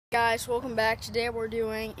Guys, welcome back. Today we're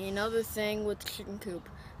doing another thing with the chicken coop.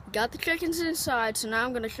 We got the chickens inside, so now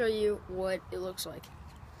I'm going to show you what it looks like.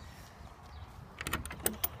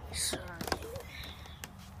 So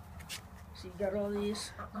you got all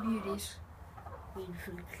these beauties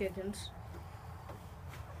for the chickens.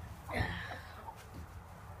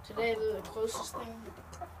 Today they're the closest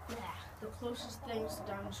things to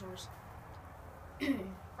dinosaurs.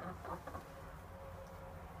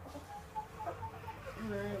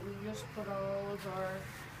 Alright, we just put all of our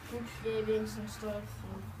food shavings and stuff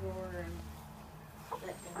on the floor and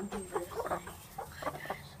let them do their thing.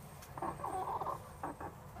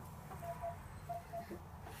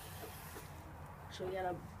 So we got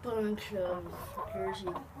a bunch of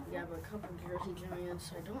we have a couple Jersey Giants.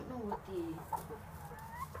 I don't know what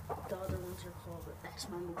the other ones are called, but that's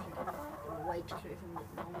normal chicken. The white chicken,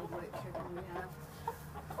 the normal white chicken we have.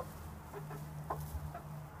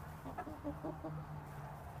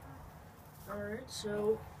 Alright,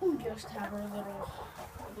 so we just have our little,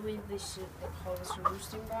 I believe they call this a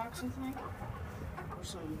roosting box, I think, or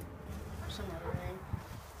some other name.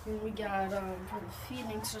 And we got, for the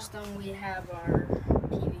feeding system, we have our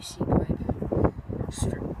PVC pipe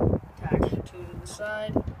strip attached to the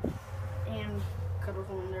side, and cut a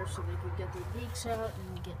hole in there so they could get their beaks out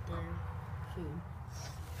and get their food.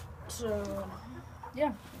 So,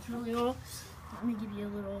 yeah, that's really all. Let me give you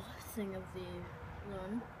a little thing of the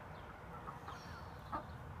run.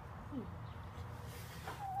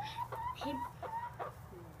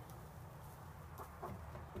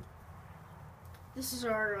 This is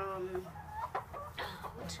our,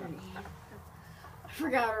 what's her name? I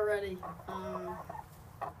forgot already.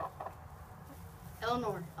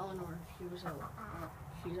 Eleanor. She's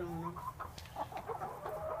Eleanor.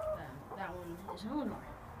 That one is Eleanor.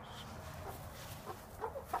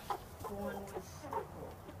 The one with,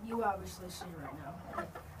 you obviously see right now.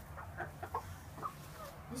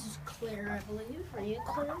 This is Claire, I believe. Are you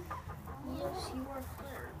Claire? Yes, you are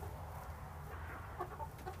Claire.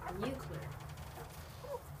 Are you Claire?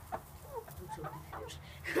 I'm so confused.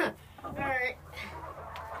 Alright.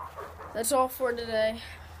 That's all for today.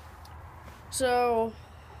 So,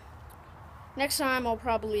 next time I'll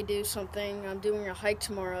probably do something. I'm doing a hike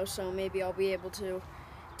tomorrow, so maybe I'll be able to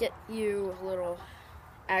get you a little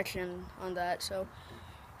action on that. So,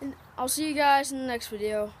 and I'll see you guys in the next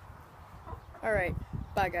video. Alright.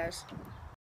 Bye, guys.